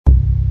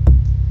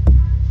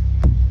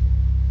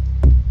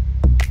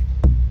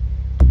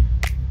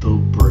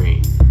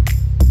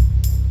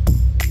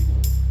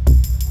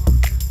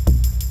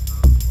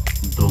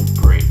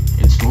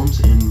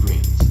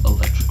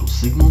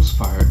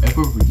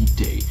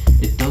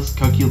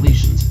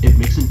calculations, it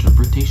makes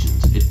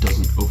interpretations, it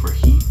doesn't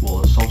overheat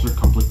while it solves your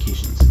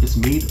complications. It's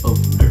made of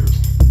nerves,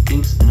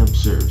 thinks and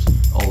observes,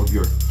 all of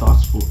your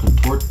thoughts will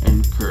contort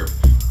and curve.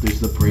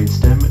 There's the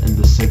brainstem and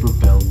the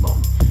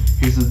cerebellum.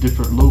 Here's the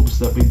different lobes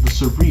that make the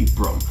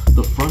cerebrum.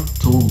 The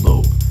frontal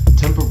lobe,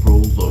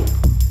 temporal lobe,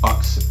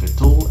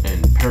 occipital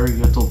and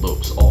parietal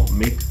lobes all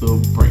make the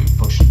brain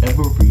function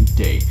every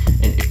day.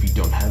 And if you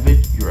don't have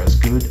it, you're as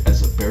good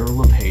as a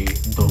barrel of hay,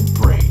 the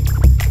brain.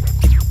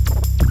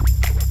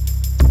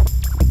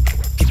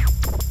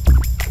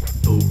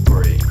 The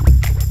brain.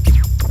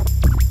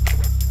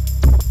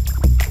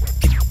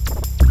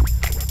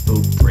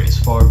 The brain is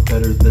far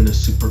better than a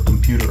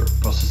supercomputer.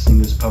 Processing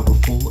is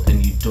powerful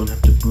and you don't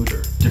have to boot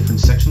her. Different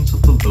sections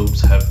of the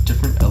lobes have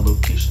different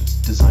allocations,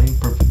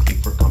 designed perfectly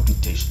for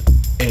computation.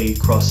 A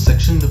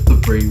cross-section of the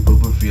brain will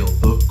reveal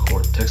the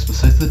cortex,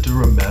 besides the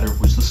dura mater,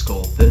 which the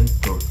skull then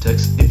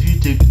protects. If you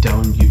dig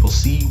down, you will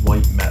see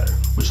white matter,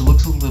 which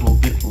looks a little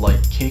bit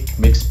like cake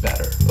mix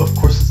batter. Of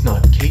course it's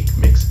not cake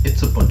mix,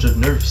 it's a bunch of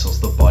nerve cells.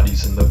 The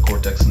body's in the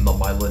cortex and the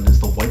myelin is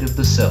the white of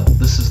the cell.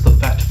 This is the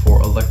fat for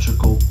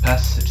electrical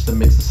passage that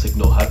makes the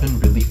signal happen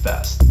really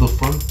fast. The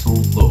frontal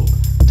lobe,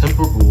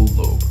 temporal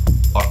lobe,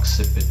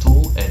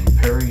 occipital and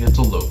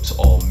parietal lobes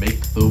all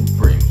make the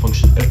brain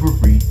function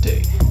every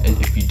day. And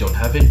if you don't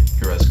have it,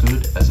 you're as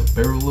good as a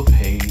barrel of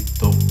hay,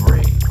 the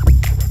brain.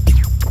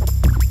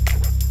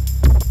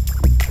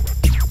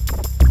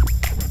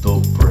 The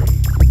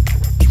brain.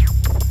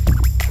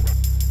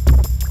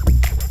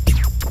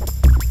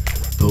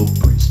 The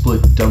brain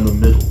split down the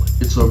middle.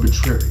 It's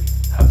arbitrary.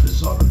 Half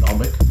is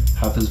autonomic,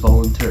 half is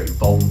voluntary.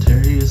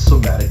 Voluntary is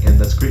somatic, and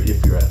that's great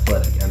if you're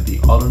athletic, and the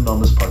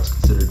autonomous part's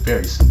considered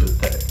very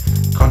sympathetic.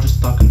 Conscious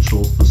thought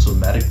controls the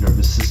somatic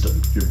nervous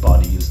system. Your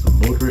body is the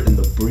motor and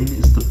the brain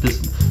is the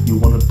piston. You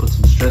want to put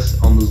some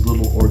stress on those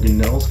little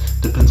organelles,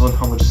 depends on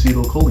how much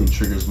acetylcholine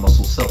triggers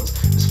muscle cells.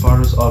 As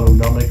far as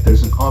autonomic,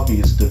 there's an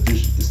obvious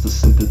division. It's the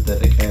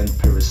sympathetic and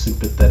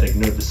parasympathetic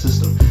nervous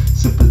system.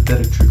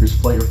 Sympathetic triggers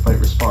flight or fight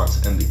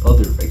response, and the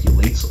other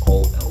regulates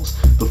all else.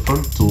 The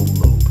frontal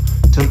lobe,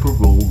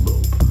 temporal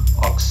lobe,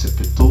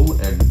 occipital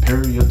and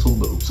parietal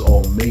lobes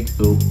all make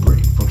the brain